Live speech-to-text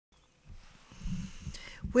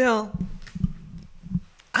Well,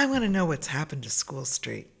 I want to know what's happened to School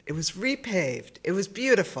Street. It was repaved. It was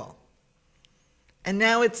beautiful. And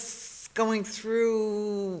now it's going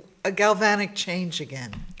through a galvanic change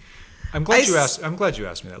again. I'm glad you asked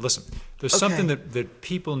me that. Listen, there's something that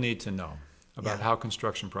people need to know about Yeah. how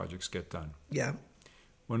construction projects get done. Yeah.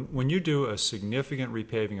 When you do a significant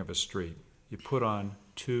repaving of a street, you put on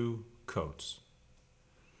two coats.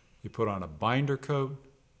 You put on a binder coat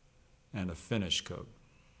and a finish coat.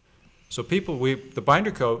 So the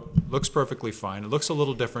binder coat looks perfectly fine. It looks a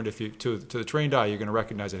little different. If you to the trained eye, you're going to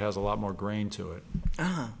recognize it has a lot more grain to it.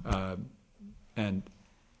 And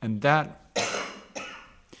that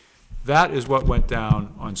is what went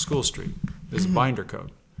down on School Street. Is a binder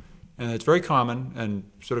coat, and it's very common and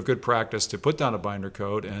sort of good practice to put down a binder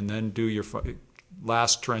coat and then do your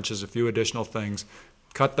last trenches, a few additional things,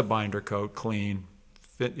 cut the binder coat clean,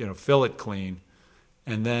 fill it clean,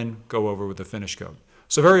 and then go over with the finish coat.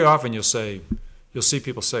 So very often you'll see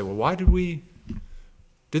people say, well,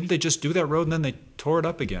 didn't they just do that road and then they tore it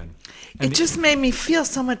up again? And it just made me feel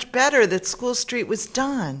so much better that School Street was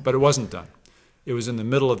done. But it wasn't done. It was in the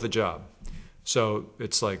middle of the job. So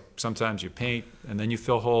it's like sometimes you paint and then you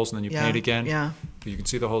fill holes and then you paint again. Yeah. You can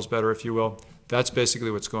see the holes better, if you will. That's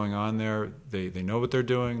basically what's going on there. They know what they're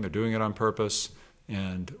doing. They're doing it on purpose.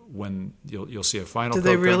 And when you'll see a final coat. Do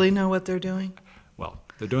they really know what they're doing? Well,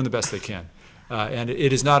 they're doing the best they can. And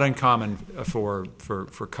it is not uncommon for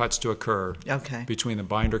cuts to occur between the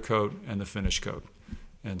binder coat and the finish coat.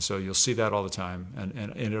 And so you'll see that all the time.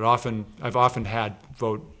 And I've often had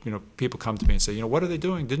people come to me and say, what are they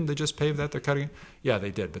doing? Didn't they just pave that? They're cutting it? Yeah,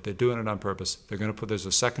 they did, but they're doing it on purpose. They're going to there's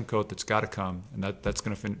a second coat that's got to come, and that's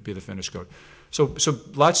going to be the finish coat. So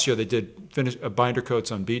last year they did binder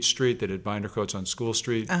coats on Beach Street. They did binder coats on School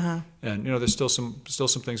Street. And there's still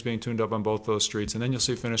some things being tuned up on both those streets. And then you'll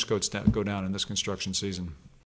see finish coats go down in this construction season.